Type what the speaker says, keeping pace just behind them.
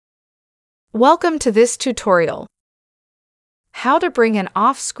Welcome to this tutorial. How to bring an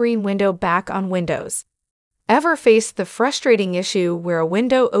off-screen window back on Windows. Ever faced the frustrating issue where a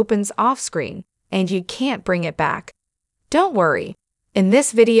window opens off-screen and you can't bring it back? Don't worry. In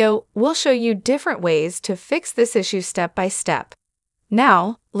this video, we'll show you different ways to fix this issue step by step.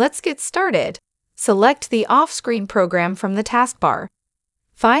 Now, let's get started. Select the off-screen program from the taskbar.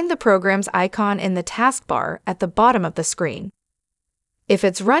 Find the program's icon in the taskbar at the bottom of the screen. If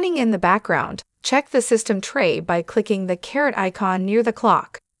it's running in the background, check the system tray by clicking the caret icon near the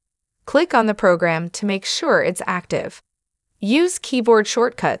clock. Click on the program to make sure it's active. Use keyboard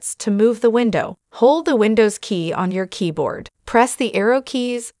shortcuts to move the window. Hold the Windows key on your keyboard. Press the arrow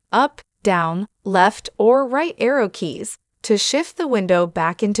keys, up, down, left, or right arrow keys to shift the window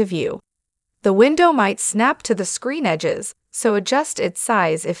back into view. The window might snap to the screen edges, so adjust its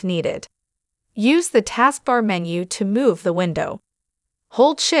size if needed. Use the taskbar menu to move the window.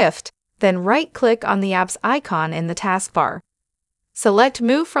 Hold Shift, then right-click on the app's icon in the taskbar. Select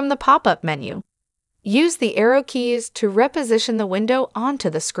Move from the pop-up menu. Use the arrow keys to reposition the window onto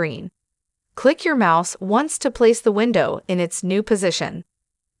the screen. Click your mouse once to place the window in its new position.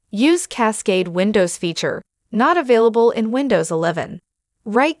 Use Cascade Windows feature, not available in Windows 11.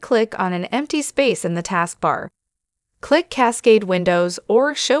 Right-click on an empty space in the taskbar. Click Cascade Windows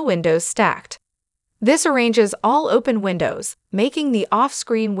or Show Windows Stacked. This arranges all open windows, making the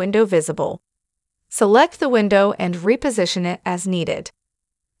off-screen window visible. Select the window and reposition it as needed.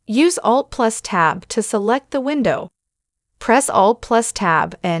 Use Alt plus Tab to select the window. Press Alt plus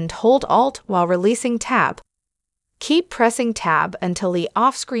Tab and hold Alt while releasing Tab. Keep pressing Tab until the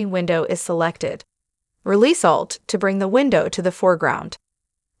off-screen window is selected. Release Alt to bring the window to the foreground.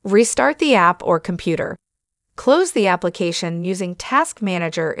 Restart the app or computer. Close the application using Task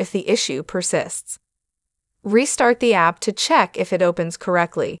Manager if the issue persists. Restart the app to check if it opens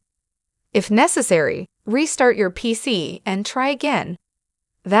correctly. If necessary, restart your PC and try again.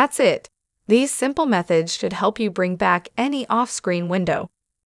 That's it. These simple methods should help you bring back any off-screen window.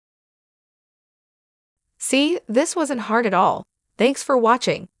 See, this wasn't hard at all. Thanks for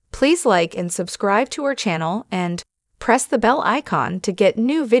watching. Please like and subscribe to our channel and press the bell icon to get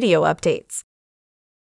new video updates.